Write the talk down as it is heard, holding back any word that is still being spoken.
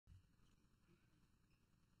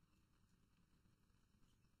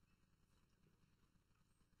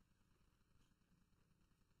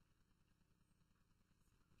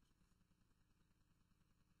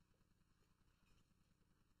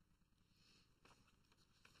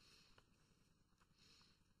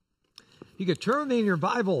You could turn in your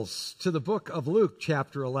Bibles to the book of Luke,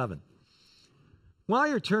 chapter 11. While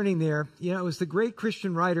you're turning there, it was the great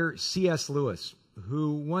Christian writer C.S. Lewis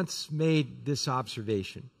who once made this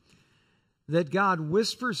observation, that God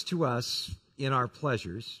whispers to us in our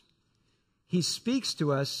pleasures, He speaks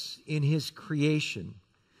to us in His creation,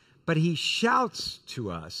 but He shouts to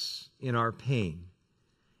us in our pain.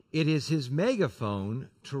 It is His megaphone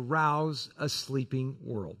to rouse a sleeping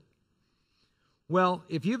world. Well,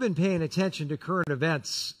 if you've been paying attention to current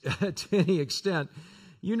events to any extent,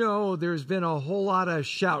 you know there's been a whole lot of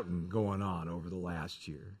shouting going on over the last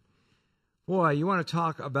year. Boy, you want to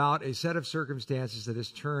talk about a set of circumstances that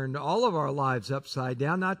has turned all of our lives upside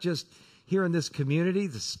down, not just here in this community,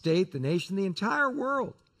 the state, the nation, the entire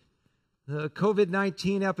world. The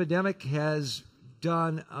COVID-19 epidemic has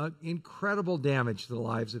done incredible damage to the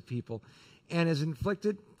lives of people and has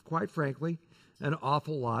inflicted, quite frankly, an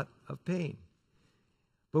awful lot of pain.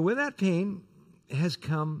 But with that pain has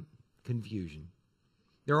come confusion.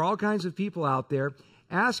 There are all kinds of people out there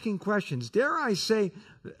asking questions, dare I say,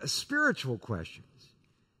 spiritual questions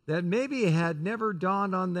that maybe had never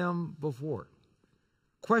dawned on them before.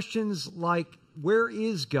 Questions like, where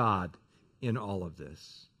is God in all of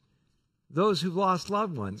this? Those who've lost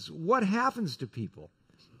loved ones, what happens to people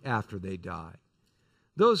after they die?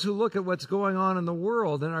 Those who look at what's going on in the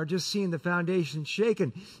world and are just seeing the foundation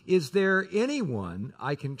shaken, is there anyone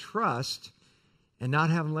I can trust and not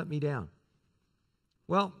have them let me down?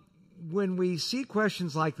 Well, when we see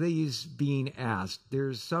questions like these being asked,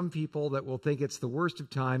 there's some people that will think it's the worst of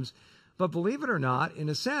times, but believe it or not, in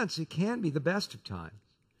a sense, it can be the best of times.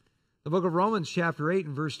 The book of Romans, chapter 8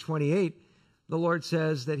 and verse 28, the Lord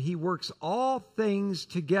says that He works all things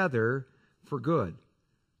together for good,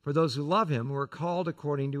 for those who love Him, who are called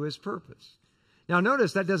according to His purpose. Now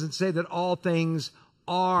notice that doesn't say that all things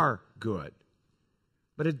are good.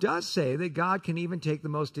 But it does say that God can even take the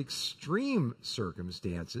most extreme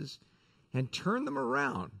circumstances and turn them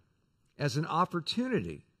around as an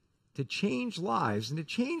opportunity to change lives, and to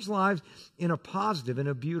change lives in a positive and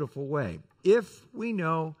a beautiful way, if we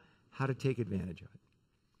know how to take advantage of it.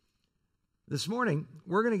 This morning,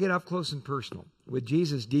 we're going to get up close and personal with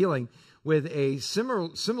Jesus dealing with a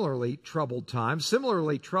similarly troubled time,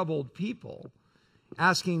 similarly troubled people,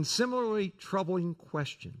 asking similarly troubling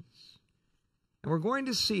questions. And we're going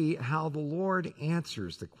to see how the Lord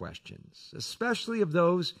answers the questions, especially of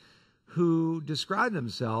those who describe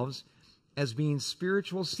themselves as being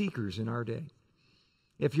spiritual seekers in our day.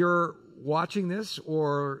 If you're watching this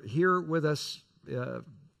or here with us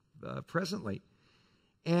presently,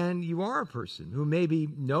 and you are a person who maybe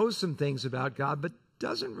knows some things about God, but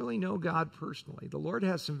doesn't really know God personally, the Lord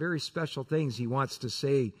has some very special things He wants to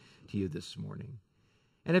say to you this morning.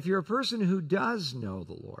 And if you're a person who does know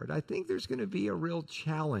the Lord, I think there's going to be a real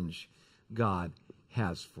challenge God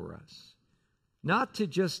has for us. Not to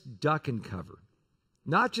just duck and cover,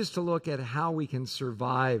 not just to look at how we can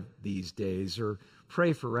survive these days or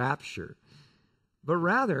pray for rapture, but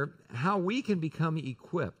rather how we can become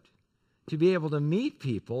equipped to be able to meet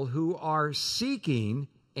people who are seeking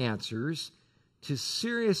answers to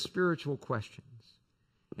serious spiritual questions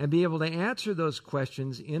and be able to answer those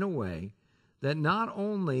questions in a way that not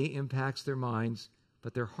only impacts their minds,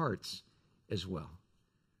 but their hearts as well.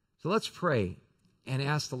 So let's pray and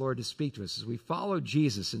ask the Lord to speak to us as we follow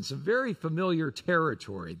Jesus in some very familiar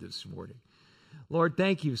territory this morning. Lord,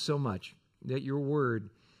 thank you so much that your word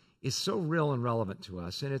is so real and relevant to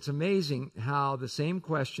us. And it's amazing how the same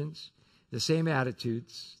questions, the same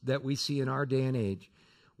attitudes that we see in our day and age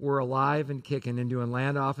were alive and kicking and doing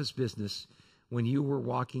land office business when you were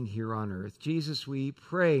walking here on earth. Jesus, we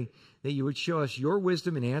pray that you would show us your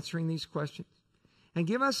wisdom in answering these questions and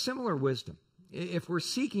give us similar wisdom. If we're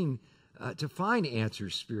seeking to find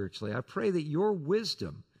answers spiritually, I pray that your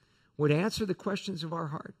wisdom would answer the questions of our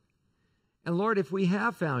heart. And Lord, if we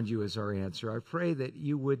have found you as our answer, I pray that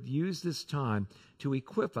you would use this time to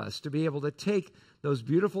equip us to be able to take those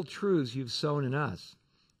beautiful truths you've sown in us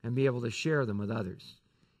and be able to share them with others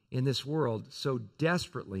in this world so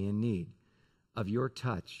desperately in need of your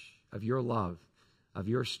touch, of your love, of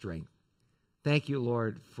your strength. Thank you,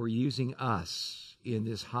 Lord, for using us in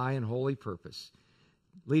this high and holy purpose.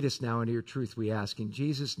 Lead us now into your truth, we ask. In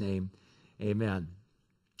Jesus' name, amen.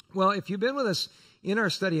 Well, if you've been with us in our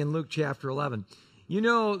study in Luke chapter 11, you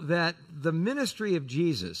know that the ministry of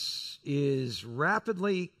Jesus is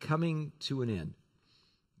rapidly coming to an end.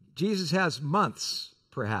 Jesus has months,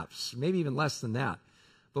 perhaps, maybe even less than that,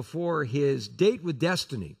 before his date with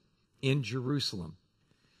destiny in Jerusalem.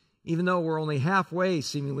 Even though we're only halfway,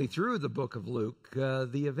 seemingly, through the book of Luke,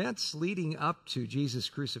 the events leading up to Jesus'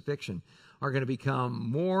 crucifixion are going to become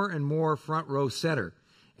more and more front row center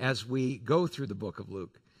as we go through the book of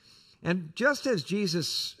Luke. And just as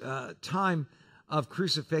Jesus' time of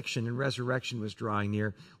crucifixion and resurrection was drawing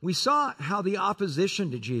near, we saw how the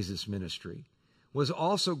opposition to Jesus' ministry was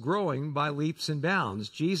also growing by leaps and bounds.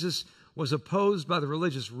 Jesus was opposed by the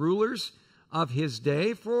religious rulers of his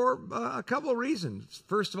day for a couple of reasons.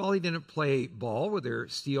 First of all, he didn't play ball with their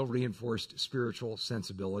steel-reinforced spiritual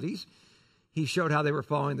sensibilities. He showed how they were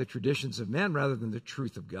following the traditions of men rather than the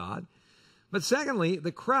truth of God. But secondly,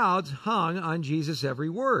 the crowds hung on Jesus' every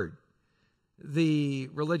word. The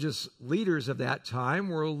religious leaders of that time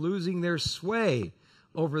were losing their sway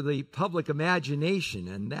over the public imagination,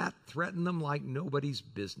 and that threatened them like nobody's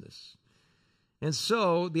business. And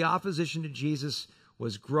so the opposition to Jesus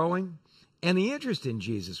was growing, and the interest in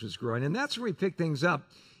Jesus was growing. And that's where we pick things up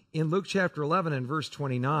in Luke chapter 11 and verse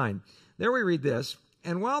 29. There we read this,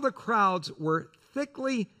 "And while the crowds were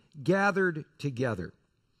thickly gathered together,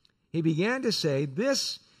 he began to say,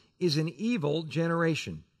 'This is an evil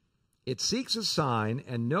generation. It seeks a sign,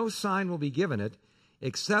 and no sign will be given it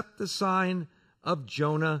except the sign of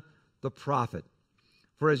Jonah the prophet.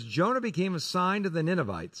 For as Jonah became a sign to the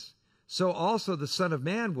Ninevites, so also the Son of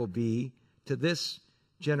Man will be to this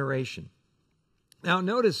generation.'" Now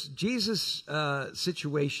notice Jesus'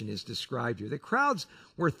 situation is described here. The crowds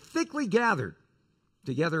were thickly gathered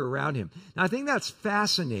together around him. Now I think that's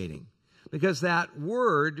fascinating because that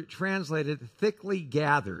word translated thickly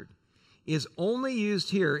gathered is only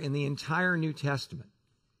used here in the entire New Testament.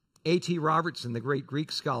 A.T. Robertson, the great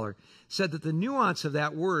Greek scholar, said that the nuance of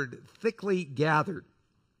that word, thickly gathered,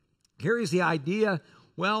 carries the idea,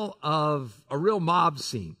 well, of a real mob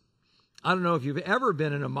scene. I don't know if you've ever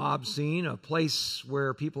been in a mob scene, a place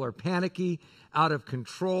where people are panicky, out of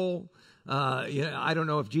control. I don't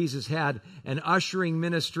know if Jesus had an ushering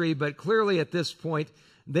ministry, but clearly at this point,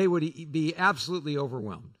 they would be absolutely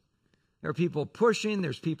overwhelmed. There are people pushing,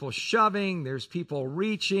 there's people shoving, there's people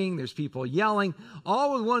reaching, there's people yelling,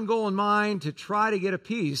 all with one goal in mind, to try to get a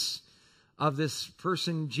piece of this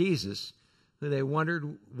person, Jesus, who they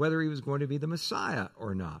wondered whether he was going to be the Messiah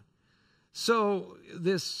or not. So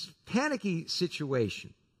this panicky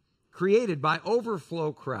situation created by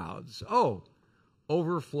overflowing crowds.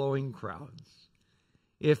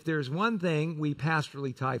 If there's one thing we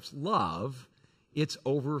pastorally types love, it's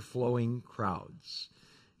overflowing crowds.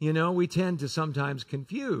 You know, we tend to sometimes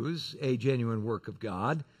confuse a genuine work of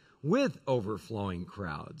God with overflowing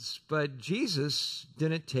crowds. But Jesus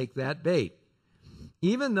didn't take that bait.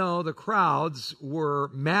 Even though the crowds were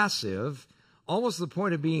massive, almost to the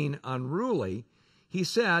point of being unruly, he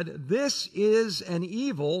said, "This is an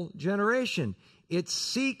evil generation. It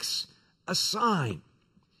seeks a sign."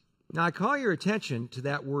 Now, I call your attention to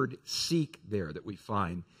that word seek there that we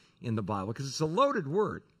find in the Bible, because it's a loaded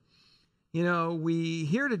word. You know, we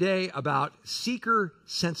hear today about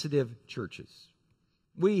seeker-sensitive churches.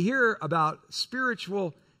 We hear about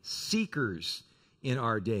spiritual seekers in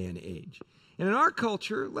our day and age. And in our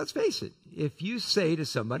culture, let's face it, if you say to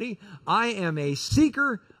somebody, "I am a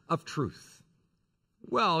seeker of truth,"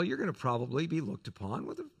 well, you're going to probably be looked upon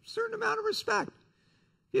with a certain amount of respect.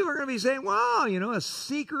 People are going to be saying, "Wow, a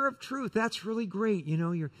seeker of truth, that's really great.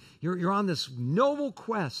 You're on this noble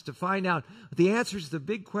quest to find out what the answers to the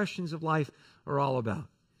big questions of life are all about."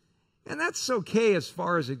 And that's okay as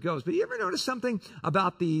far as it goes. But you ever notice something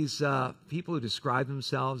about these people who describe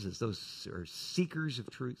themselves as those are seekers of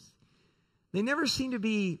truth? They never seem to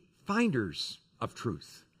be finders of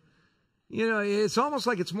truth. It's almost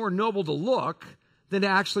like it's more noble to look than to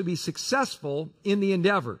actually be successful in the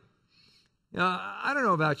endeavor. I don't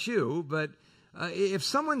know about you, but if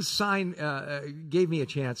someone gave me a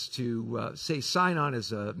chance to, sign on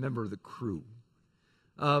as a member of the crew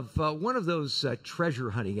of one of those treasure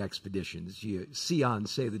hunting expeditions you see on,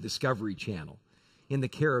 say, the Discovery Channel in the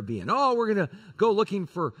Caribbean. We're going to go looking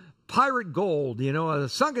for pirate gold, a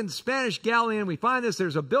sunken Spanish galleon. We find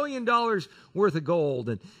there's $1 billion worth of gold.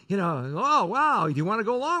 And, oh, wow, do you want to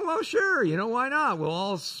go along? Well, sure, why not? We'll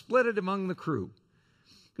all split it among the crew.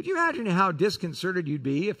 Could you imagine how disconcerted you'd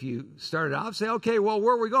be if you started off, say, "Okay, well,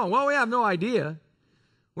 where are we going?" "Well, we have no idea.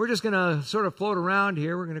 We're just going to sort of float around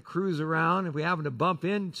here. We're going to cruise around. If we happen to bump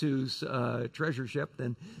into a treasure ship,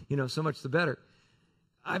 then, so much the better."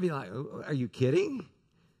 I'd be like, "Are you kidding?"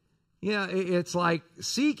 It's like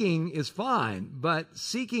seeking is fine, but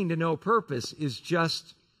seeking to no purpose is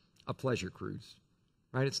just a pleasure cruise,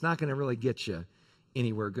 right? It's not going to really get you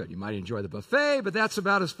anywhere good. You might enjoy the buffet, but that's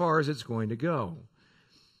about as far as it's going to go.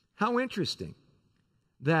 How interesting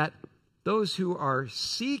that Those who are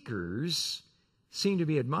seekers seem to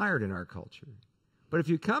be admired in our culture. But if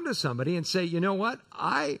you come to somebody and say, you know what,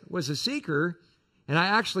 I was a seeker and I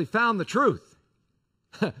actually found the truth,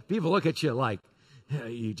 people look at you like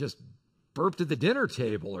you just burped at the dinner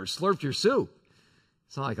table or slurped your soup.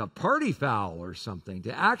 It's like a party foul or something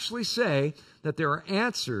to actually say that there are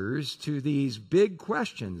answers to these big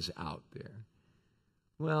questions out there.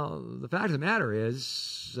 Well, the fact of the matter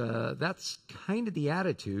is that's kind of the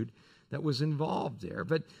attitude that was involved there.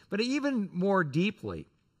 But even more deeply,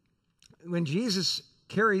 when Jesus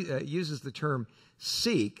uses the term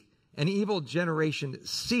seek, an evil generation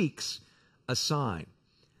seeks a sign.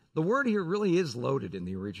 The word here really is loaded in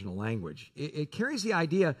the original language. It carries the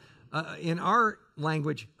idea in our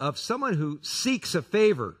language of someone who seeks a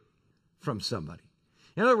favor from somebody.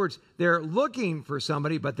 In other words, they're looking for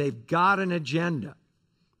somebody, but they've got an agenda.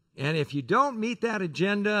 And if you don't meet that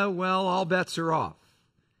agenda, well, all bets are off.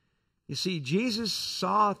 You see, Jesus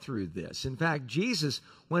saw through this. In fact, Jesus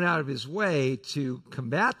went out of his way to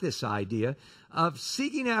combat this idea of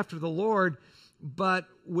seeking after the Lord, but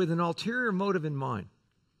with an ulterior motive in mind.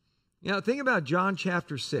 You know, think about John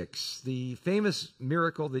chapter 6, the famous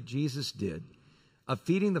miracle that Jesus did of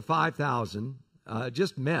feeding the 5,000,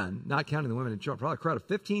 just men, not counting the women and children, probably a crowd of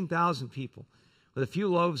 15,000 people with a few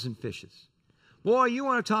loaves and fishes. Boy, you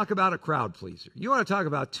want to talk about a crowd pleaser. You want to talk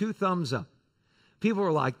about 2 thumbs up. People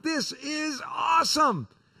were like, this is awesome.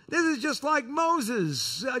 This is just like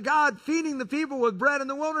Moses, God feeding the people with bread in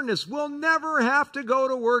the wilderness. We'll never have to go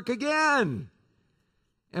to work again.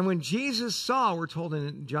 And when Jesus saw, we're told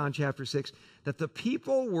in John chapter 6, that the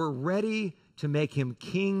people were ready to make him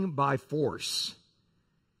king by force,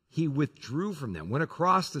 he withdrew from them, went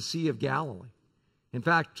across the Sea of Galilee. In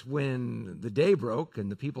fact, when the day broke and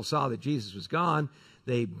the people saw that Jesus was gone,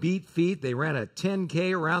 they beat feet. They ran a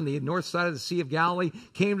 10K around the north side of the Sea of Galilee,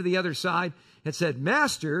 came to the other side and said,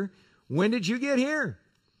 Master, when did you get here?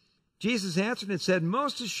 Jesus answered and said,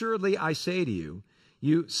 Most assuredly I say to you,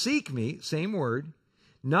 you seek me, same word,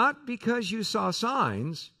 not because you saw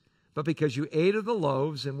signs, but because you ate of the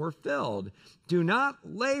loaves and were filled. Do not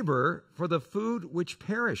labor for the food which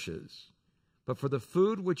perishes, but for the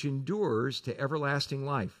food which endures to everlasting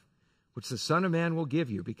life, which the Son of Man will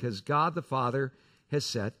give you, because God the Father has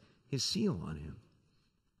set his seal on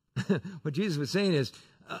him. What Jesus was saying is,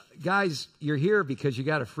 guys, you're here because you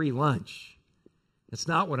got a free lunch. That's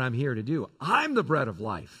not what I'm here to do. I'm the bread of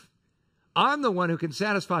life. I'm the one who can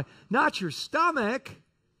satisfy not your stomach,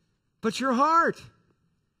 but your heart.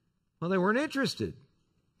 Well, they weren't interested.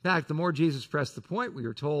 In fact, the more Jesus pressed the point, we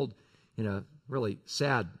were told in a really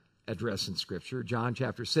sad address in Scripture, John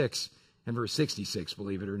chapter 6 and verse 66,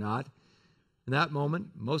 believe it or not. In that moment,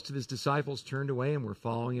 most of his disciples turned away and were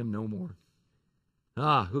following him no more.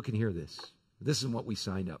 Who can hear this? This is what we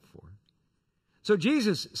signed up for. So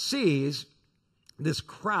Jesus sees this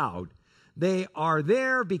crowd. They are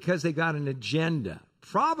there because they got an agenda,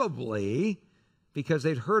 probably because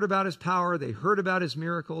they'd heard about his power, they heard about his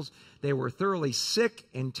miracles. They were thoroughly sick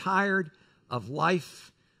and tired of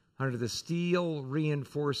life under the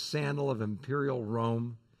steel-reinforced sandal of imperial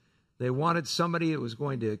Rome. They wanted somebody that was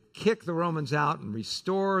going to kick the Romans out and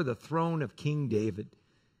restore the throne of King David.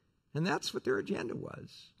 And that's what their agenda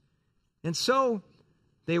was. And so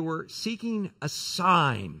they were seeking a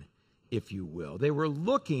sign, if you will. They were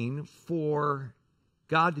looking for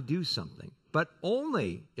God to do something, but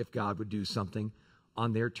only if God would do something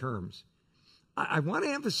on their terms. I want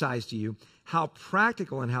to emphasize to you how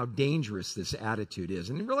practical and how dangerous this attitude is,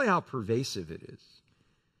 and really how pervasive it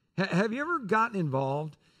is. Have you ever gotten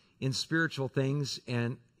involved in spiritual things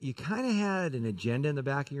and you kind of had an agenda in the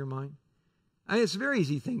back of your mind? I mean, it's a very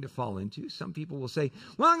easy thing to fall into. Some people will say,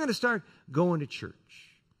 well, I'm going to start going to church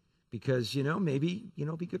because, maybe,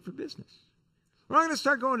 it'll be good for business. Or I'm going to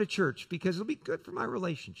start going to church because it'll be good for my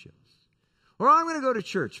relationships. Or I'm going to go to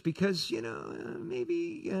church because,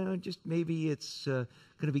 maybe it's going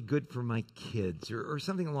to be good for my kids or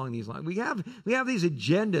something along these lines. We have these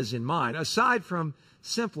agendas in mind, aside from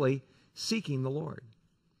simply seeking the Lord.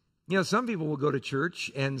 Some people will go to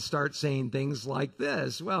church and start saying things like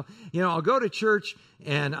this. Well, I'll go to church,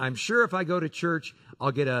 and I'm sure if I go to church,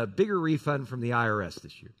 I'll get a bigger refund from the IRS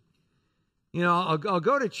this year. I'll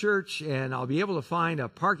go to church, and I'll be able to find a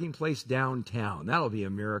parking place downtown. That'll be a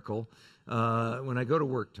miracle when I go to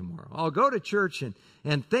work tomorrow. I'll go to church,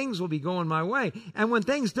 and things will be going my way. And when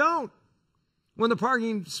things don't, when the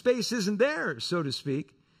parking space isn't there, so to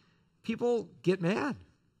speak, people get mad.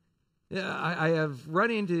 I have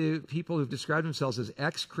run into people who've described themselves as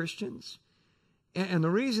ex-Christians. And the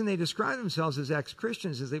reason they describe themselves as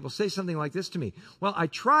ex-Christians is they will say something like this to me. Well, I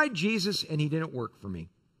tried Jesus and he didn't work for me.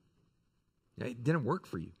 It didn't work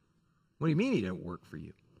for you. What do you mean he didn't work for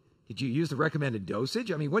you? Did you use the recommended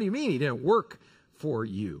dosage? I mean, what do you mean he didn't work for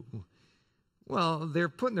you? Well, they're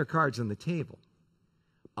putting their cards on the table.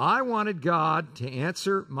 I wanted God to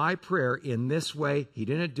answer my prayer in this way. He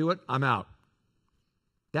didn't do it. I'm out.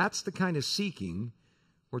 That's the kind of seeking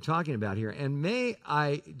we're talking about here. And may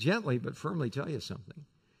I gently but firmly tell you something.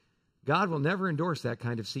 God will never endorse that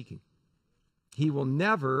kind of seeking. He will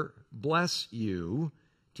never bless you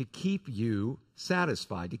to keep you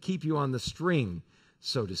satisfied, to keep you on the string,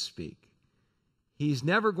 so to speak. He's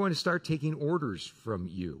never going to start taking orders from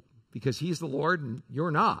you because he's the Lord and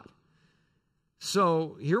you're not.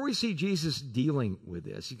 So here we see Jesus dealing with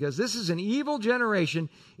this because this is an evil generation.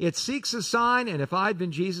 It seeks a sign, and if I'd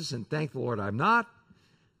been Jesus, and thank the Lord I'm not,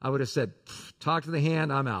 I would have said, talk to the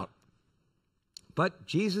hand, I'm out. But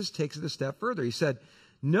Jesus takes it a step further. He said,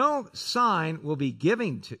 no sign will be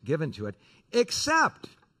given to it except.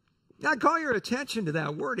 Now, I call your attention to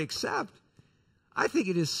that word, except. I think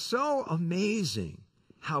it is so amazing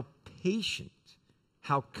how patient,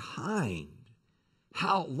 how kind,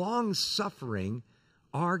 how long-suffering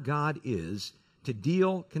our God is to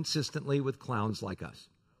deal consistently with clowns like us.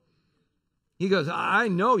 He goes, I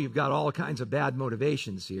know you've got all kinds of bad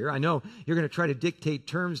motivations here. I know you're going to try to dictate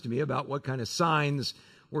terms to me about what kind of signs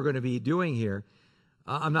we're going to be doing here.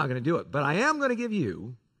 I'm not going to do it. But I am going to give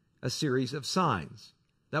you a series of signs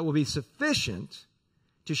that will be sufficient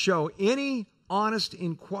to show any honest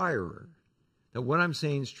inquirer that what I'm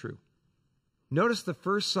saying is true. Notice the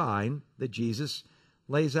first sign that Jesus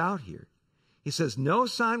lays out here. He says, no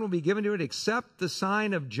sign will be given to it except the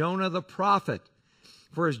sign of Jonah the prophet.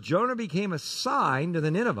 For as Jonah became a sign to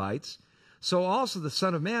the Ninevites, so also the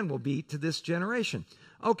Son of Man will be to this generation.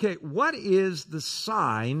 Okay, what is the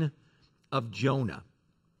sign of Jonah?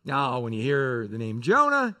 Now, when you hear the name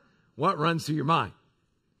Jonah, what runs through your mind?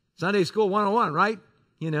 Sunday School 101, right?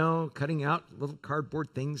 You know, cutting out little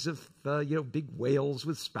cardboard things of, big whales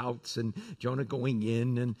with spouts and Jonah going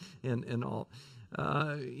in and all.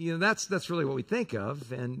 That's really what we think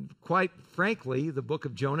of. And quite frankly, the book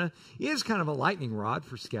of Jonah is kind of a lightning rod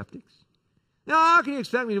for skeptics. Now, how can you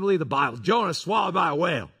expect me to believe the Bible? Jonah swallowed by a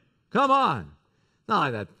whale. Come on. Not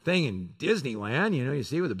like that thing in Disneyland, you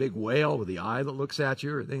see with a big whale with the eye that looks at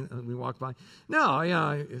you or thing we walk by.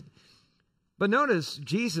 No, but notice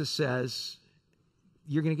Jesus says,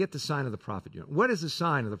 you're going to get the sign of the prophet Jonah. What is the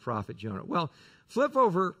sign of the prophet Jonah? Well, flip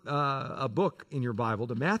over a book in your Bible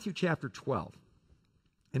to Matthew chapter 12.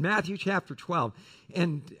 In Matthew chapter 12,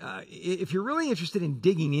 and if you're really interested in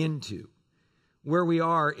digging into where we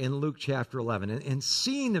are in Luke chapter 11 and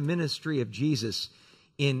seeing the ministry of Jesus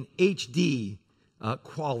in HD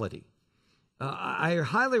quality, I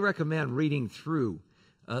highly recommend reading through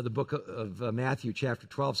the book of Matthew chapter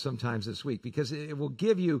 12 sometimes this week because it will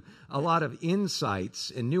give you a lot of insights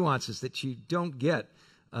and nuances that you don't get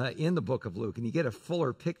in the book of Luke, and you get a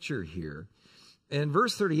fuller picture here. In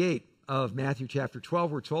verse 38 of Matthew chapter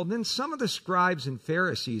 12, we're told, then some of the scribes and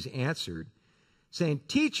Pharisees answered, saying,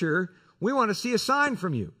 Teacher, we want to see a sign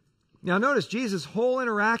from you. Now notice, Jesus' whole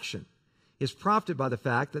interaction is prompted by the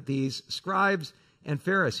fact that these scribes and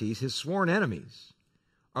Pharisees, his sworn enemies,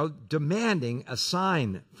 are demanding a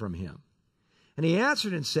sign from him. And he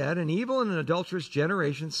answered and said, an evil and an adulterous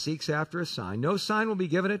generation seeks after a sign. No sign will be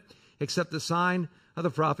given it except the sign of the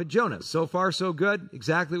prophet Jonah. So far, so good.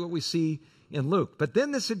 Exactly what we see in Luke. But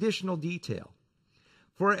then this additional detail.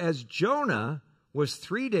 For as Jonah was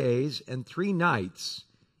 3 days and 3 nights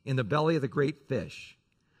in the belly of the great fish,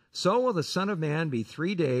 so will the Son of Man be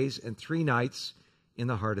 3 days and 3 nights in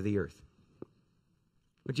the heart of the earth.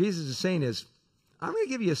 What Jesus is saying is, I'm going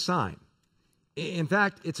to give you a sign. In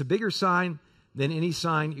fact, it's a bigger sign than any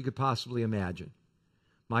sign you could possibly imagine.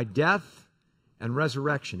 My death and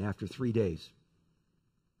resurrection after 3 days.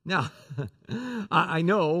 Now, I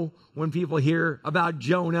know when people hear about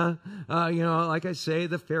Jonah, like I say,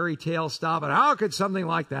 the fairy tale stuff, and how could something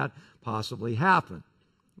like that possibly happen?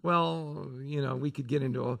 Well, we could get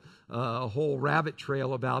into a whole rabbit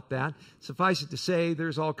trail about that. Suffice it to say,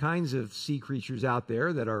 there's all kinds of sea creatures out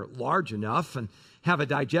there that are large enough and have a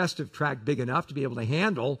digestive tract big enough to be able to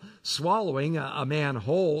handle swallowing a man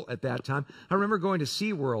whole at that time. I remember going to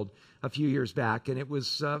SeaWorld a few years back, and it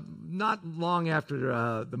was not long after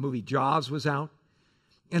the movie Jaws was out,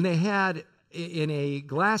 and they had in a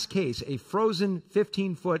glass case a frozen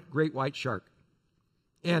 15-foot great white shark.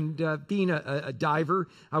 And being a diver,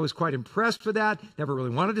 I was quite impressed with that. Never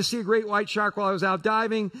really wanted to see a great white shark while I was out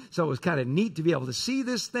diving, so it was kind of neat to be able to see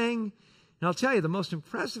this thing. And I'll tell you, the most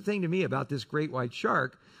impressive thing to me about this great white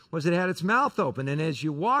shark was it had its mouth open. And as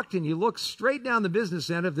you walked and you looked straight down the business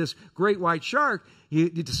end of this great white shark, you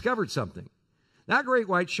discovered something. That great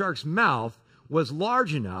white shark's mouth was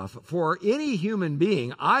large enough for any human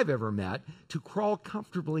being I've ever met to crawl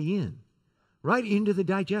comfortably in, right into the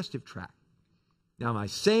digestive tract. Now, am I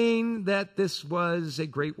saying that this was a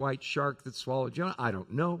great white shark that swallowed Jonah? I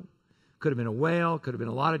don't know. Could have been a whale, could have been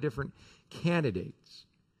a lot of different candidates.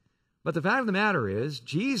 But the fact of the matter is,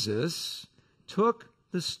 Jesus took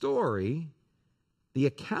the story, the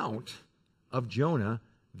account of Jonah,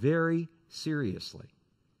 very seriously.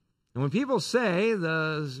 And when people say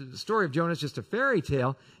the story of Jonah is just a fairy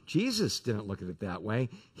tale, Jesus didn't look at it that way.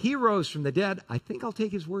 He rose from the dead. I think I'll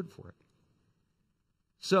take his word for it.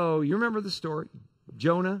 So you remember the story.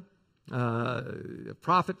 Jonah, a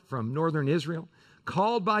prophet from northern Israel,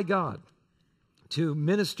 called by God to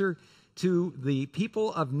minister to the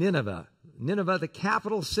people of Nineveh. Nineveh, the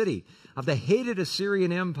capital city of the hated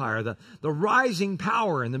Assyrian Empire, the rising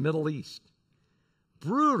power in the Middle East.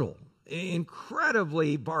 Brutal,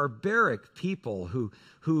 incredibly barbaric people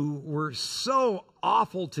who were so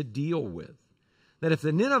awful to deal with that if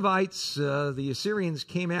the Ninevites, the Assyrians,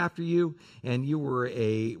 came after you and you were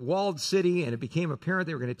a walled city and it became apparent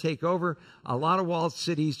they were going to take over, a lot of walled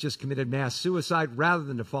cities just committed mass suicide rather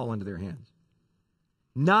than to fall into their hands.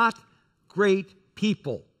 Not great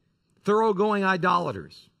people, thoroughgoing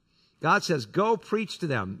idolaters. God says, go preach to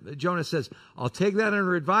them. Jonah says, I'll take that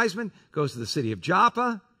under advisement, goes to the city of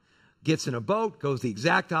Joppa, gets in a boat, goes the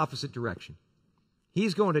exact opposite direction.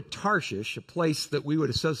 He's going to Tarshish, a place that we would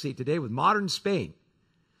associate today with modern Spain.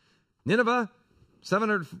 Nineveh,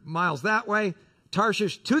 700 miles that way.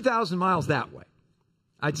 Tarshish, 2,000 miles that way.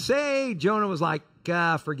 I'd say Jonah was like,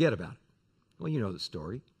 forget about it. Well, you know the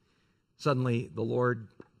story. Suddenly, the Lord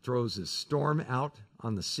throws a storm out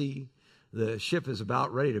on the sea. The ship is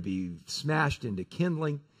about ready to be smashed into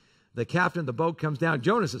kindling. The captain of the boat comes down.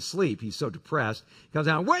 Jonah's asleep. He's so depressed. He comes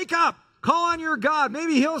down, wake up! Call on your God.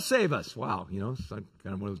 Maybe he'll save us. Wow, it's kind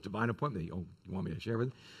of one of those divine appointments. Oh, you want me to share with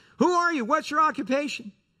him? Who are you? What's your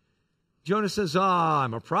occupation? Jonah says,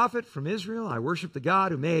 I'm a prophet from Israel. I worship the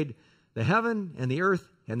God who made the heaven and the earth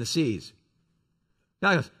and the seas.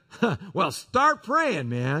 Now he goes, well, start praying,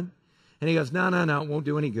 man. And he goes, no, it won't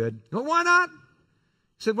do any good. Well, why not? He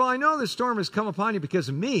said, well, I know this storm has come upon you because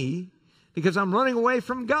of me, because I'm running away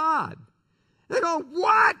from God. And they go,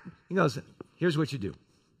 what? He goes, here's what you do.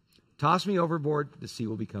 Toss me overboard, the sea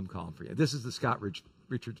will become calm for you. This is the Scott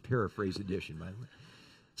Richards paraphrase edition, by the way.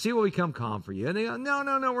 Sea will become calm for you. And they go,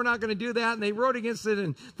 no, we're not going to do that. And they wrote against it.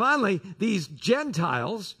 And finally, these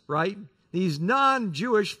Gentiles, right, these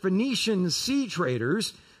non-Jewish Phoenician sea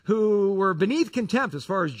traders who were beneath contempt as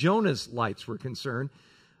far as Jonah's lights were concerned,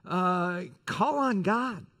 call on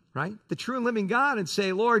God, right, the true and living God, and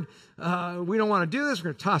say, Lord, we don't want to do this. We're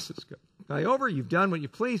going to toss this guy over. You've done what you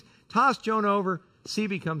please. Toss Jonah over. Sea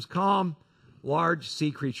becomes calm. Large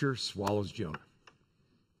sea creature swallows Jonah.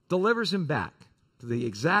 Delivers him back to the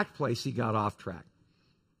exact place he got off track.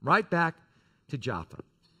 Right back to Joppa.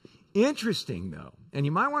 Interesting, though, and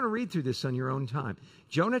you might want to read through this on your own time.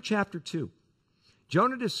 Jonah chapter 2.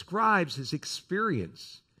 Jonah describes his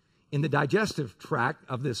experience in the digestive tract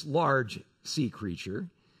of this large sea creature,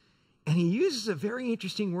 and he uses a very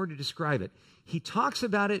interesting word to describe it. He talks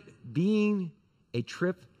about it being a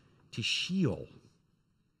trip to Sheol,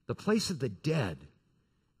 the place of the dead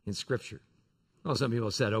in Scripture. Well, some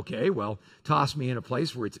people said, okay, well, toss me in a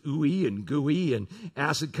place where it's ooey and gooey and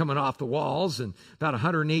acid coming off the walls and about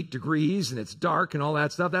 108 degrees and it's dark and all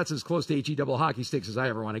that stuff. That's as close to HE double hockey sticks as I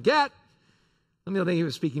ever want to get. Some people think he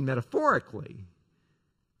was speaking metaphorically.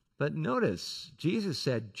 But notice, Jesus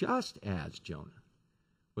said, just as Jonah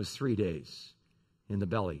was 3 days in the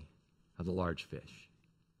belly of the large fish,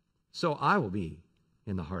 so I will be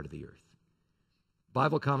in the heart of the earth.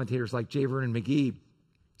 Bible commentators like J. Vernon McGee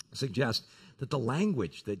suggest that the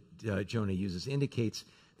language that Jonah uses indicates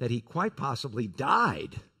that he quite possibly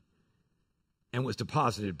died and was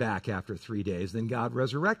deposited back after 3 days. Then God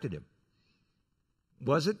resurrected him.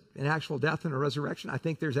 Was it an actual death and a resurrection? I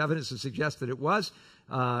think there's evidence to suggest that it was.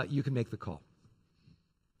 You can make the call.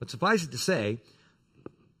 But suffice it to say,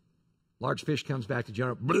 large fish comes back to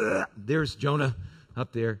Jonah. Blah, there's Jonah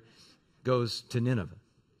up there, goes to Nineveh.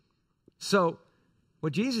 So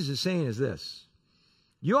what Jesus is saying is this.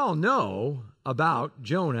 You all know about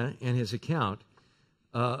Jonah and his account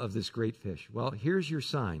of this great fish. Well, here's your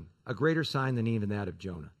sign, a greater sign than even that of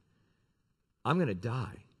Jonah. I'm going to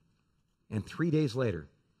die. And 3 days later,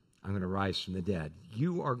 I'm going to rise from the dead.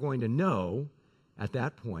 You are going to know at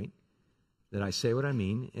that point that I say what I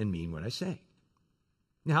mean and mean what I say.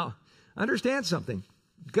 Now, understand something.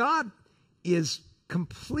 God is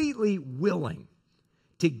completely willing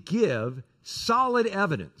to give solid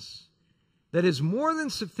evidence that is more than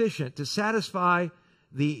sufficient to satisfy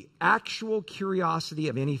the actual curiosity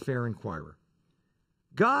of any fair inquirer.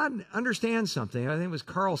 God understands something. I think it was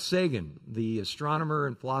Carl Sagan, the astronomer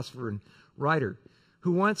and philosopher and writer,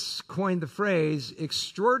 who once coined the phrase,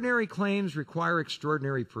 extraordinary claims require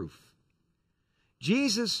extraordinary proof.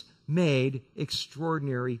 Jesus made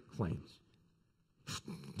extraordinary claims.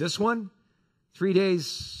 This one, 3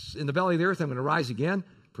 days in the belly of the earth, I'm going to rise again.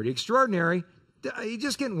 Pretty extraordinary. You're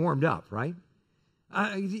just getting warmed up, right?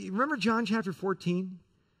 Remember John chapter 14?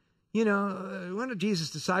 You know, one of Jesus'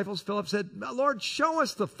 disciples, Philip, said, Lord, show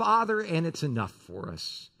us the Father, and it's enough for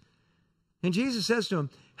us. And Jesus says to him,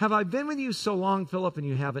 have I been with you so long, Philip, and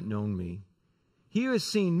you haven't known me? He who has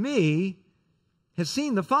seen me has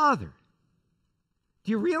seen the Father.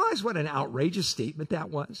 Do you realize what an outrageous statement that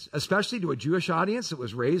was? Especially to a Jewish audience that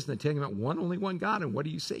was raised in the Ten Commandments, only one God. And what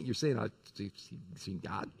do you say? You're saying, I've seen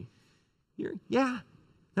God? Yeah,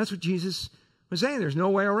 that's what Jesus was saying. There's no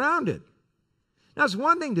way around it. Now, it's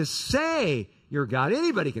one thing to say you're God.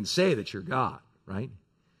 Anybody can say that you're God, right?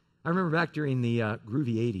 I remember back during the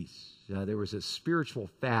groovy 80s, there was a spiritual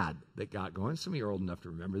fad that got going. Some of you are old enough to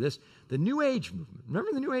remember this. The New Age movement.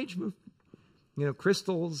 Remember the New Age movement? You know,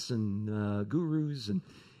 crystals and gurus.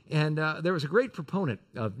 And there was a great proponent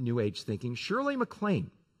of New Age thinking, Shirley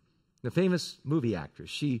MacLaine, the famous movie actress.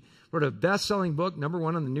 She wrote a best-selling book,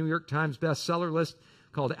 #1 on the New York Times bestseller list,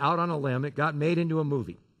 called Out on a Limb. It got made into a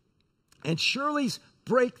movie. And Shirley's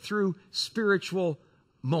breakthrough spiritual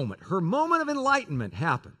moment, her moment of enlightenment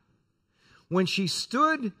happened when she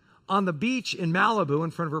stood on the beach in Malibu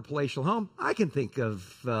in front of her palatial home. I can think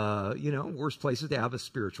of, worse places to have a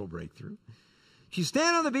spiritual breakthrough. She's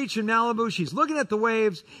standing on the beach in Malibu. She's looking at the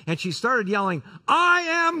waves, and she started yelling, I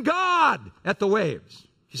am God, at the waves.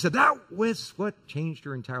 She said that was what changed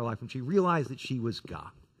her entire life when she realized that she was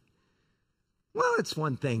God. Well, it's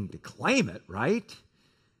one thing to claim it, right?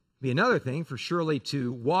 It'd be another thing for Shirley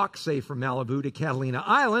to walk, say, from Malibu to Catalina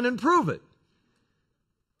Island and prove it.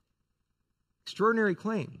 Extraordinary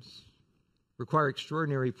claims require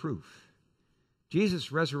extraordinary proof.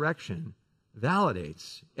 Jesus' resurrection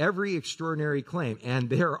validates every extraordinary claim, and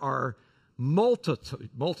there are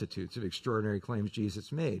multitudes of extraordinary claims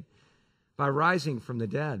Jesus made by rising from the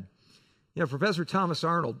dead. You know, Professor Thomas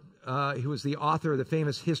Arnold, who was the author of the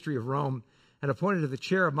famous History of Rome and appointed to the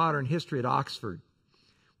chair of modern history at Oxford,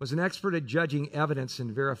 was an expert at judging evidence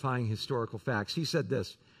and verifying historical facts. He said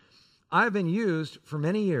this, I have been used for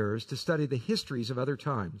many years to study the histories of other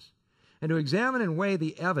times and to examine and weigh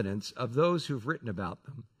the evidence of those who've written about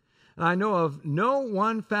them. And I know of no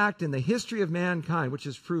one fact in the history of mankind which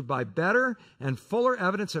is proved by better and fuller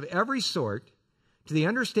evidence of every sort to the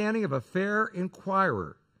understanding of a fair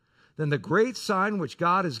inquirer than the great sign which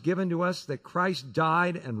God has given to us that Christ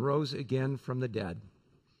died and rose again from the dead.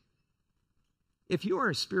 If you are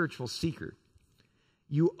a spiritual seeker,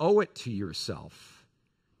 you owe it to yourself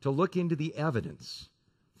to look into the evidence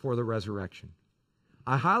for the resurrection.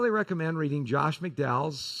 I highly recommend reading Josh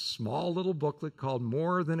McDowell's small little booklet called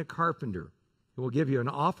More Than a Carpenter. It will give you an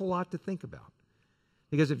awful lot to think about.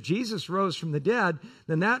 Because if Jesus rose from the dead,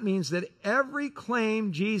 then that means that every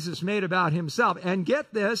claim Jesus made about himself, and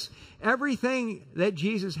get this, everything that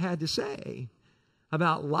Jesus had to say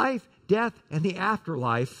about life, death, and the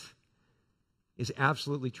afterlife is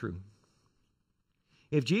absolutely true.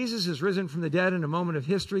 If Jesus is risen from the dead in a moment of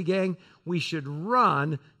history, gang, we should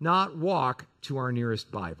run, not walk, to our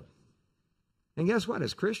nearest Bible. And guess what?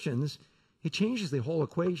 As Christians, it changes the whole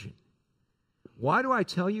equation. Why do I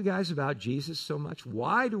tell you guys about Jesus so much?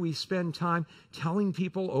 Why do we spend time telling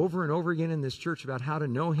people over and over again in this church about how to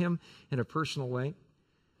know him in a personal way?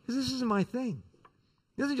 Because this isn't my thing.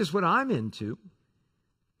 This isn't just what I'm into.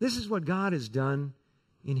 This is what God has done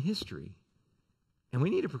in history. And we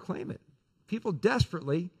need to proclaim it. People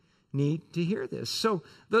desperately need to hear this. So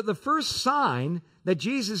the first sign that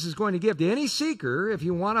Jesus is going to give to any seeker, if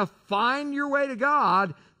you want to find your way to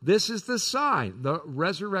God, this is the sign, the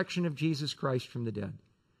resurrection of Jesus Christ from the dead.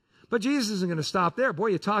 But Jesus isn't going to stop there. Boy,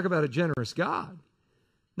 you talk about a generous God.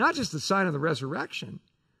 Not just the sign of the resurrection.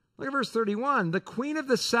 Look at verse 31. The queen of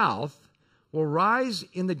the south will rise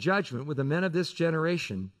in the judgment with the men of this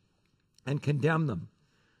generation and condemn them.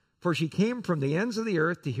 For she came from the ends of the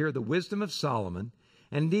earth to hear the wisdom of Solomon.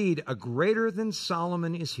 Indeed, a greater than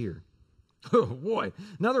Solomon is here. Oh, boy,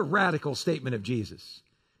 another radical statement of Jesus.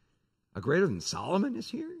 A greater than Solomon is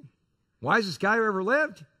here? Wisest guy who ever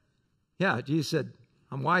lived? Yeah, Jesus said,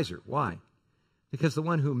 I'm wiser. Why? Because the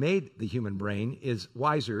one who made the human brain is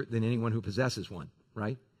wiser than anyone who possesses one,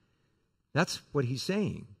 right? That's what he's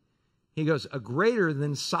saying. He goes, a greater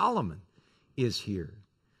than Solomon is here.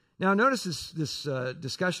 Now, notice this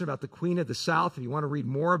discussion about the Queen of the South. If you want to read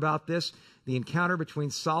more about this, the encounter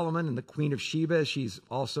between Solomon and the Queen of Sheba, as she's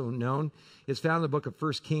also known, is found in the book of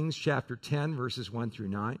 1 Kings, chapter 10, verses 1 through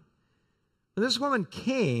 9. And this woman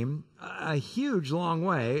came a huge, long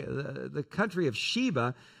way. The country of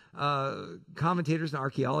Sheba, commentators and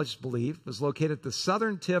archaeologists believe, was located at the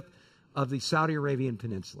southern tip of the Saudi Arabian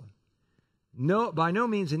Peninsula. By no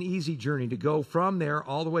means an easy journey to go from there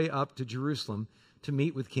all the way up to Jerusalem to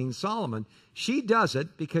meet with King Solomon. She does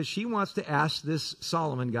it because she wants to ask this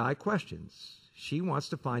Solomon guy questions. She wants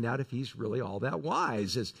to find out if he's really all that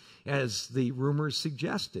wise, as the rumors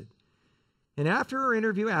suggested. And after her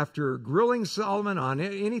interview, after grilling Solomon on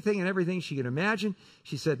anything and everything she could imagine,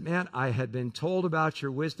 she said, "Man, I had been told about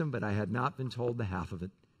your wisdom, but I had not been told the half of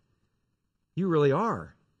it. You really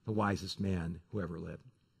are the wisest man who ever lived."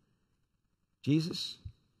 Jesus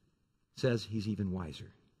says he's even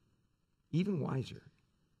wiser. Even wiser.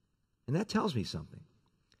 And that tells me something.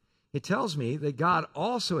 It tells me that God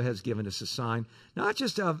also has given us a sign, not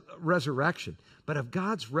just of resurrection, but of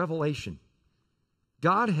God's revelation.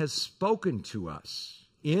 God has spoken to us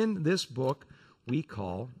in this book we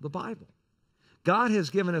call the Bible. God has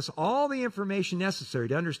given us all the information necessary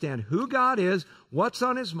to understand who God is, what's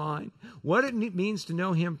on his mind, what it means to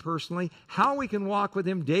know him personally, how we can walk with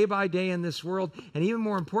him day by day in this world, and even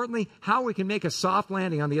more importantly, how we can make a soft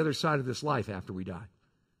landing on the other side of this life after we die.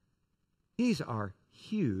 These are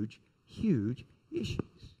huge, huge issues.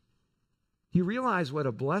 Do you realize what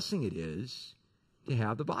a blessing it is to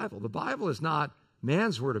have the Bible? The Bible is not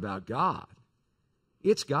man's word about God.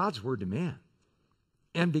 It's God's word to man.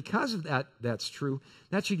 And because of that's true,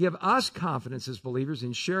 that should give us confidence as believers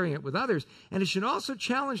in sharing it with others. And it should also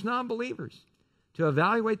challenge non-believers to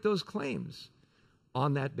evaluate those claims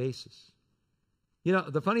on that basis. You know,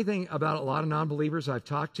 the funny thing about a lot of non-believers I've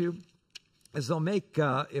talked to is they'll make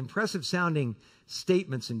impressive sounding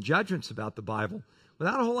statements and judgments about the Bible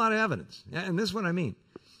without a whole lot of evidence. And this is what I mean.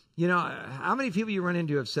 You know, how many people you run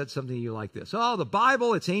into have said something to you like this? "Oh, the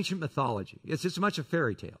Bible, it's ancient mythology. It's just a bunch of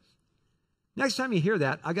fairy tales." Next time you hear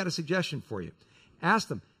that, I got a suggestion for you. Ask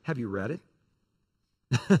them, "Have you read it?"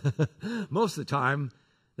 Most of the time,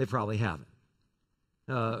 they probably haven't.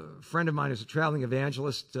 A friend of mine is a traveling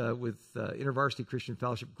evangelist with InterVarsity Christian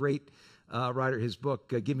Fellowship. Great writer. His book,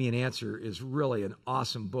 Give Me an Answer, is really an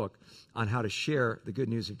awesome book on how to share the good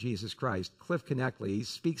news of Jesus Christ. Cliff Connectley, he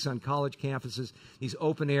speaks on college campuses, these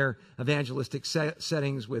open-air evangelistic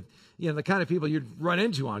settings with, the kind of people you'd run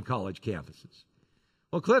into on college campuses.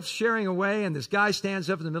 Well, Cliff's sharing away, and this guy stands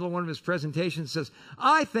up in the middle of one of his presentations and says,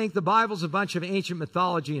 "I think the Bible's a bunch of ancient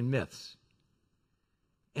mythology and myths."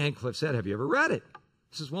 And Cliff said, "Have you ever read it?"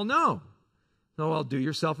 He says, "Well, no." "No, well, do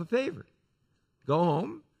yourself a favor. Go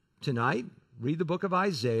home tonight, read the book of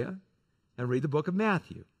Isaiah, and read the book of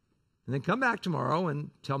Matthew. And then come back tomorrow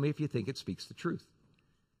and tell me if you think it speaks the truth."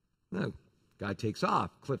 The guy takes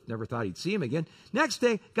off. Cliff never thought he'd see him again. Next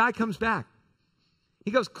day, guy comes back.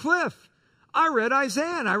 He goes, "Cliff, I read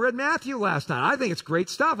Isaiah and I read Matthew last night. I think it's great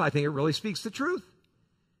stuff. I think it really speaks the truth."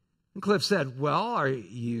 And Cliff said, "Well, are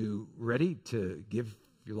you ready to give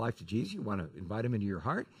your life to Jesus? You want to invite him into your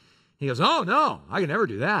heart?" He goes, "Oh, no, I can never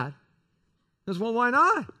do that." He goes, "Well, why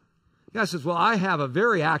not?" The guy says, "Well, I have a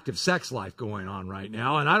very active sex life going on right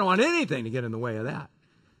now, and I don't want anything to get in the way of that."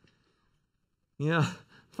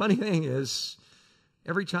 Funny thing is,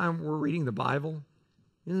 every time we're reading the Bible,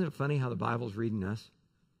 isn't it funny how the Bible's reading us?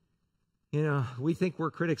 We think we're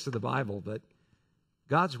critics of the Bible, but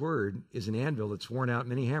God's word is an anvil that's worn out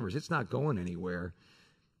many hammers. It's not going anywhere.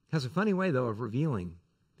 It has a funny way, though, of revealing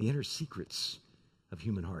the inner secrets of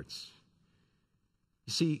human hearts.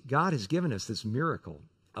 You see, God has given us this miracle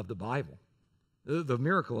of the Bible, the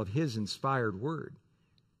miracle of his inspired word,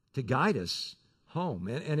 to guide us home.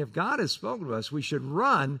 And if God has spoken to us, we should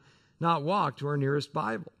run, not walk, to our nearest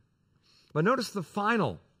Bible. But notice the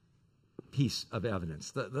final piece of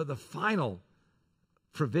evidence, the final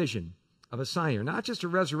provision of a sign here. Not just a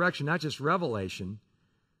resurrection, not just revelation,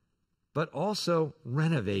 but also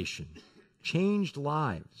renovation, changed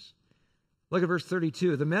lives. Look at verse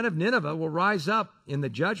 32. "The men of Nineveh will rise up in the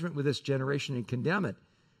judgment with this generation and condemn it.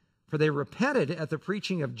 For they repented at the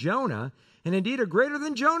preaching of Jonah, and indeed a greater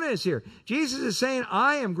than Jonah is here." Jesus is saying,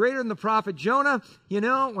 "I am greater than the prophet Jonah."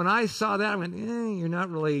 When I saw that, I went, you're not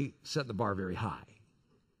really setting the bar very high.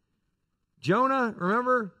 Jonah,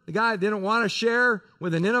 remember, the guy that didn't want to share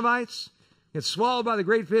with the Ninevites, gets swallowed by the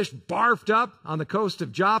great fish, barfed up on the coast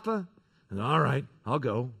of Joppa. And all right, I'll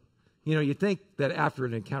go. You think that after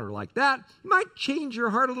an encounter like that, it might change your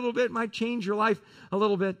heart a little bit, might change your life a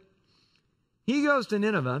little bit. He goes to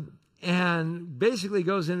Nineveh and basically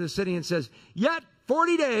goes into the city and says, "Yet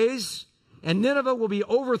 40 days, and Nineveh will be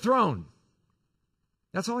overthrown.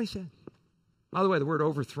 That's all he said. By the way, the word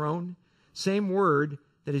overthrown, same word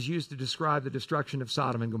that is used to describe the destruction of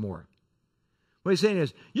Sodom and Gomorrah. What he's saying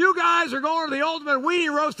is, you guys are going to the ultimate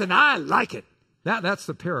weenie roast, and I like it. That's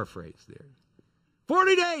the paraphrase there.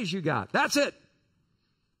 40 days you got. That's it.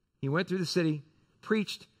 He went through the city,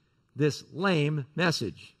 preached this lame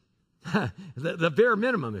message. the bare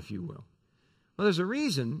minimum, if you will. Well, there's a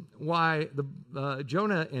reason why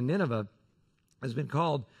Jonah and Nineveh has been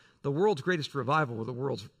called the world's greatest revival or the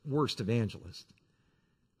world's worst evangelist.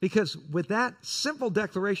 Because with that simple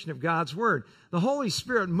declaration of God's word, the Holy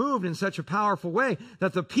Spirit moved in such a powerful way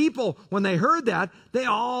that the people, when they heard that, they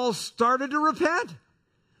all started to repent.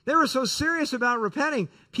 They were so serious about repenting,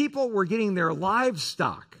 people were getting their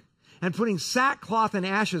livestock and putting sackcloth and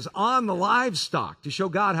ashes on the livestock to show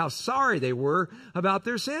God how sorry they were about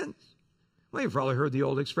their sins. Well, you've probably heard the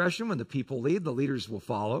old expression, when the people lead, the leaders will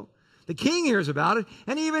follow. The king hears about it,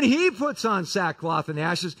 and even he puts on sackcloth and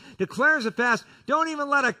ashes, declares a fast, don't even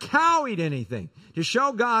let a cow eat anything, to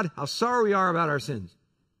show God how sorry we are about our sins.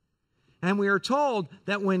 And we are told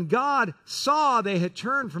that when God saw they had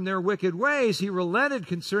turned from their wicked ways, he relented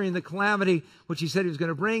concerning the calamity which he said he was going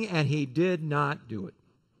to bring, and he did not do it.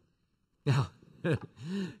 Now,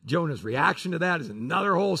 Jonah's reaction to that is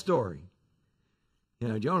another whole story. You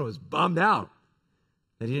know, Jonah was bummed out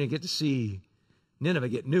that he didn't get to see Nineveh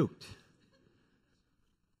get nuked.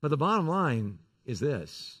 But the bottom line is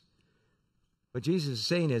this. What Jesus is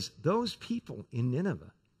saying is, those people in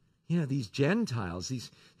Nineveh, you know, these Gentiles,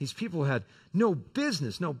 these people who had no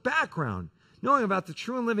business, no background, knowing about the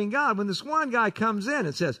true and living God. When this one guy comes in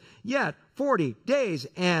and says, yet 40 days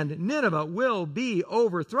and Nineveh will be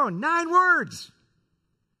overthrown. 9 words.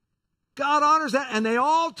 God honors that, and they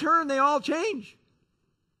all turn, they all change.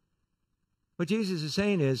 What Jesus is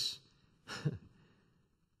saying is,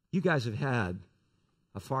 you guys have had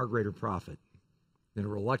a far greater prophet than a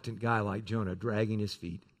reluctant guy like Jonah dragging his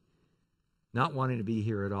feet, not wanting to be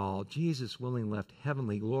here at all. Jesus willingly left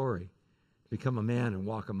heavenly glory to become a man and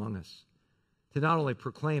walk among us, to not only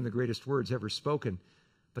proclaim the greatest words ever spoken,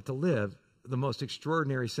 but to live the most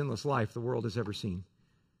extraordinary sinless life the world has ever seen.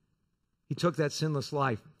 He took that sinless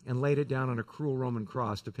life and laid it down on a cruel Roman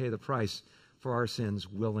cross to pay the price for our sins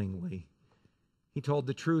willingly. He told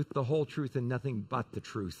the truth, the whole truth, and nothing but the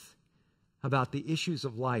truth about the issues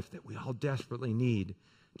of life that we all desperately need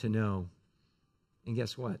to know. And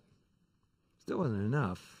guess what? Still wasn't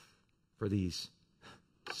enough for these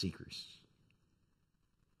seekers.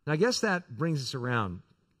 And I guess that brings us around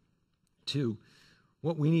to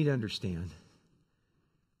what we need to understand.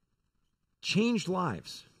 Changed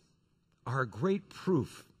lives are a great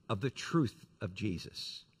proof of the truth of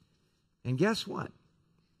Jesus. And guess what?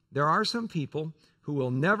 There are some people who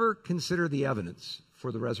will never consider the evidence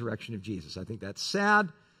for the resurrection of Jesus. I think that's sad,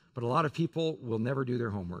 but a lot of people will never do their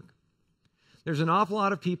homework. There's an awful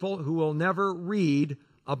lot of people who will never read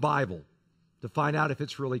a Bible to find out if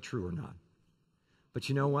it's really true or not. But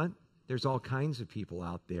you know what? There's all kinds of people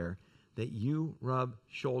out there that you rub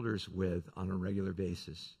shoulders with on a regular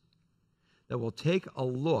basis that will take a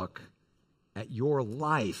look at your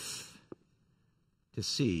life to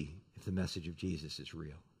see if the message of Jesus is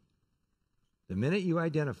real. The minute you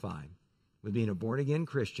identify with being a born-again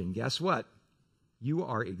Christian, guess what? You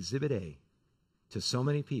are Exhibit A to so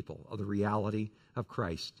many people of the reality of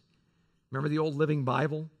Christ. Remember the old Living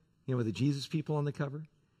Bible, with the Jesus people on the cover?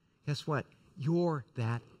 Guess what? You're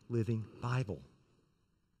that living Bible.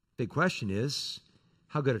 Big question is,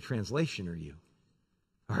 how good a translation are you?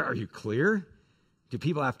 Are you clear? Do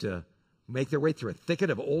people have to make their way through a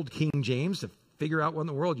thicket of old King James to figure out what in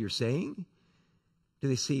the world you're saying? Do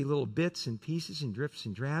they see little bits and pieces and drips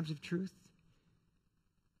and drabs of truth?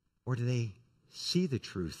 Or do they see the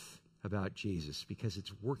truth about Jesus because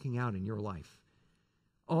it's working out in your life?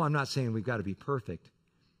 Oh, I'm not saying we've got to be perfect,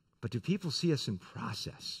 but do people see us in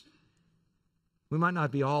process? We might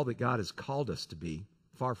not be all that God has called us to be,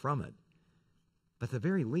 far from it. But at the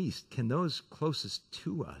very least, can those closest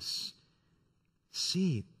to us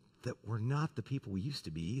see that we're not the people we used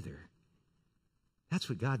to be either? That's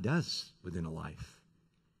what God does within a life.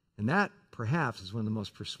 And that, perhaps, is one of the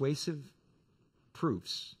most persuasive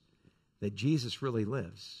proofs that Jesus really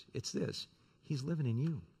lives. It's this: he's living in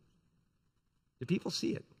you. Do people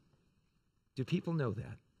see it? Do people know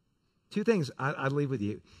that? 2 things I'd leave with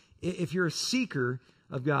you. If you're a seeker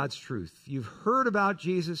of God's truth, you've heard about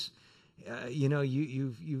Jesus,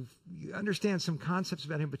 you understand some concepts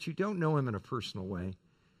about him, but you don't know him in a personal way.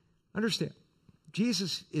 Understand,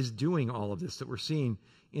 Jesus is doing all of this that we're seeing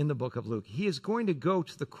in the book of Luke. He is going to go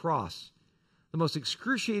to the cross the most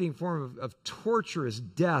excruciating form of torturous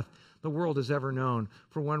death the world has ever known,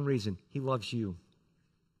 for one reason: he loves you.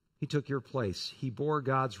 He took your place. He bore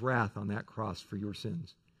God's wrath on that cross for your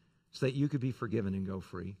sins so that you could be forgiven and go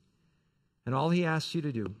free. And all he asks you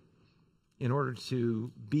to do in order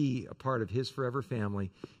to be a part of his forever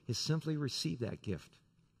family is simply receive that gift.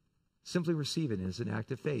 Simply receive it as an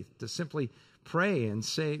act of faith. To simply pray and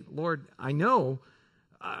say, Lord, I know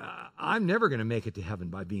I'm never going to make it to heaven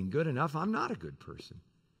by being good enough. I'm not a good person.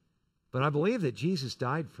 But I believe that Jesus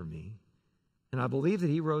died for me. And I believe that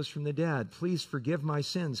he rose from the dead. Please forgive my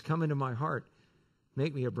sins. Come into my heart.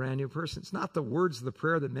 Make me a brand new person. It's not the words of the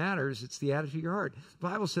prayer that matters. It's the attitude of your heart. The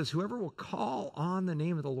Bible says whoever will call on the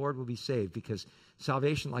name of the Lord will be saved, because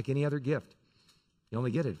salvation, like any other gift, you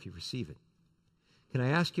only get it if you receive it. Can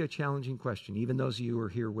I ask you a challenging question? Even those of you who are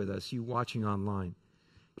here with us, you watching online,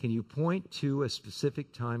 can you point to a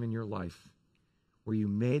specific time in your life where you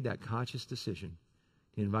made that conscious decision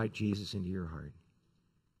to invite Jesus into your heart?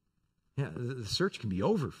 Yeah, the search can be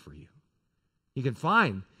over for you. You can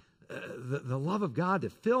find the love of God to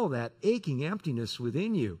fill that aching emptiness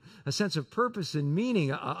within you, a sense of purpose and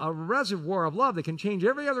meaning, a reservoir of love that can change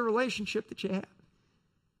every other relationship that you have.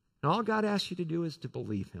 And all God asks you to do is to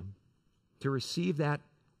believe him, to receive that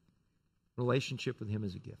relationship with him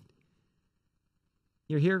as a gift.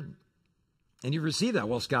 You're here and you receive that.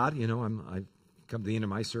 Well, Scott, I've come to the end of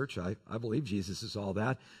my search. I believe Jesus is all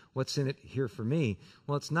that. What's in it here for me?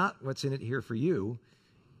 Well, it's not what's in it here for you.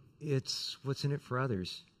 It's what's in it for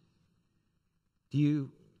others. Do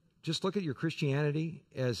you just look at your Christianity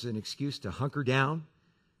as an excuse to hunker down,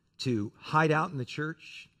 to hide out in the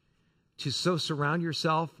church, to so surround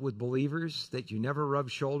yourself with believers that you never rub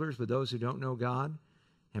shoulders with those who don't know God,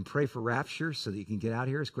 and pray for rapture so that you can get out of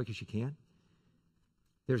here as quick as you can?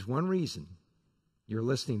 There's one reason you're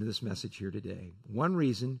listening to this message here today. One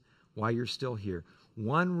reason why you're still here.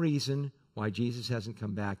 One reason why Jesus hasn't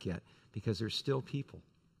come back yet. Because there's still people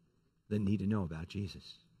that need to know about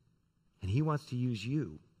Jesus. And he wants to use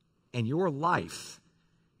you and your life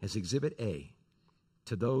as Exhibit A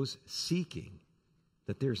to those seeking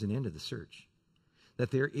that there's an end to the search.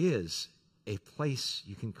 That there is a place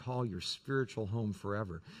you can call your spiritual home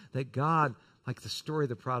forever. That God, like the story of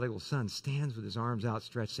the prodigal son, stands with his arms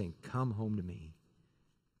outstretched saying, come home to me.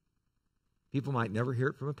 People might never hear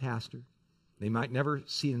it from a pastor. They might never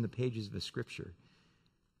see it in the pages of a scripture.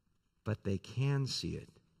 But they can see it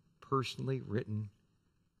personally written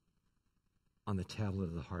on the tablet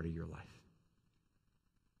of the heart of your life.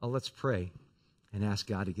 Well, let's pray and ask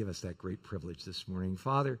God to give us that great privilege this morning.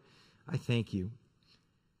 Father, I thank you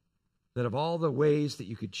that of all the ways that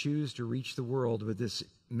you could choose to reach the world with this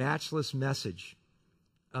matchless message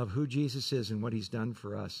of who Jesus is and what he's done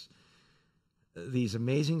for us, these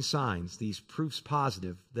amazing signs, these proofs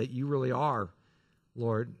positive that you really are,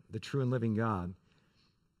 Lord, the true and living God,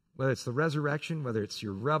 whether it's the resurrection, whether it's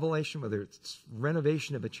your revelation, whether it's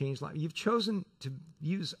renovation of a changed life, you've chosen to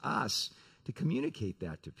use us to communicate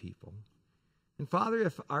that to people. And Father,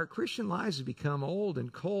 if our Christian lives have become old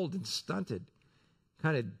and cold and stunted,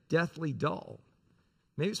 kind of deathly dull,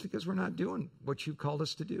 maybe it's because we're not doing what you've called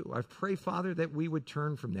us to do. I pray, Father, that we would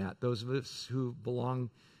turn from that, those of us who belong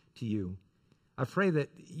to you. I pray that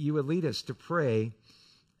you would lead us to pray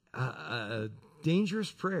a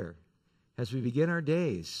dangerous prayer as we begin our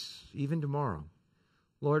days, even tomorrow.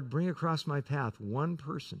 Lord, bring across my path one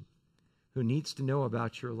person who needs to know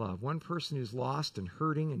about your love, one person who's lost and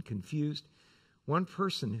hurting and confused, one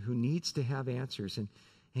person who needs to have answers,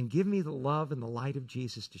 and give me the love and the light of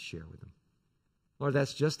Jesus to share with them. Lord,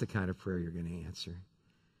 that's just the kind of prayer you're going to answer.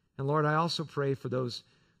 And Lord, I also pray for those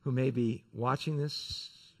who may be watching this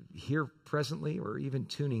here presently or even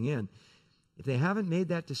tuning in, if they haven't made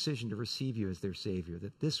that decision to receive you as their Savior,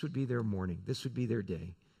 that this would be their morning, this would be their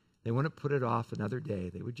day. They wouldn't put it off another day.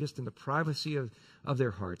 They would just, in the privacy of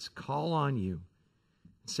their hearts, call on you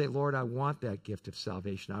and say, Lord, I want that gift of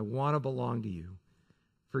salvation. I want to belong to you.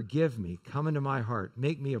 Forgive me. Come into my heart.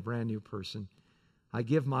 Make me a brand new person. I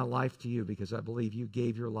give my life to you because I believe you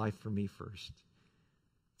gave your life for me first.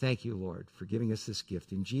 Thank you, Lord, for giving us this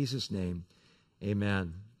gift. In Jesus' name,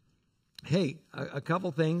 amen. Hey, a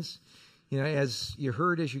couple things. As you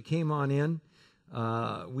heard as you came on in,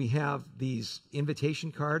 we have these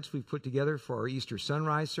invitation cards we've put together for our Easter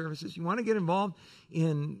sunrise services. You want to get involved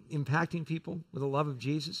in impacting people with the love of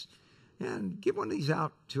Jesus? And give one of these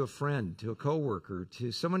out to a friend, to a coworker,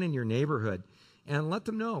 to someone in your neighborhood, and let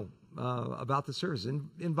them know about the service. And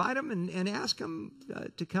invite them and ask them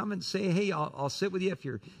to come and say, hey, I'll sit with you. If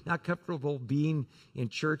you're not comfortable being in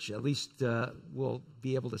church, at least we'll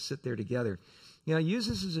be able to sit there together. Use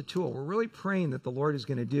this as a tool. We're really praying that the Lord is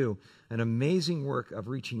going to do an amazing work of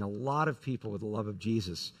reaching a lot of people with the love of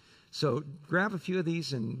Jesus. So grab a few of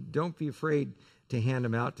these and don't be afraid to hand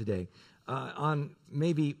them out today. On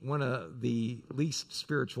maybe one of the least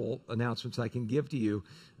spiritual announcements I can give to you,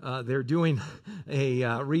 they're doing a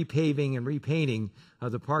repaving and repainting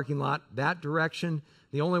of the parking lot that direction.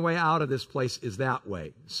 The only way out of this place is that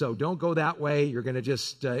way. So don't go that way. You're going to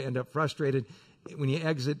just end up frustrated. When you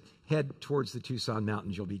exit, head towards the Tucson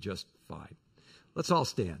mountains. You'll be just fine. Let's all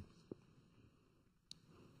stand.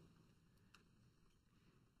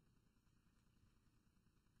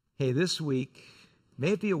 Hey, this week,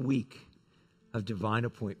 may it be a week of divine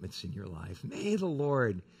appointments in your life. May the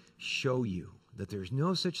Lord show you that there's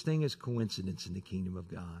no such thing as coincidence in the kingdom of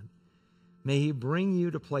God. May He bring you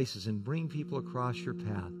to places and bring people across your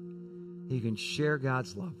path you can share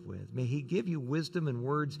God's love with. May He give you wisdom and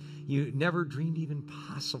words you never dreamed even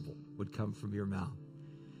possible would come from your mouth.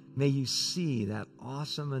 May you see that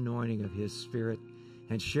awesome anointing of His Spirit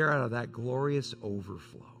and share out of that glorious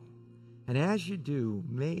overflow. And as you do,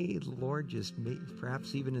 may the Lord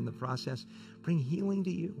perhaps even in the process, bring healing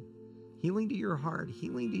to you, healing to your heart,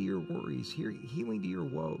 healing to your worries, healing to your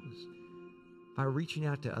woes, by reaching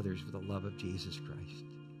out to others with the love of Jesus Christ.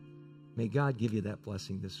 May God give you that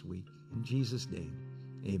blessing this week. In Jesus' name,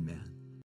 amen.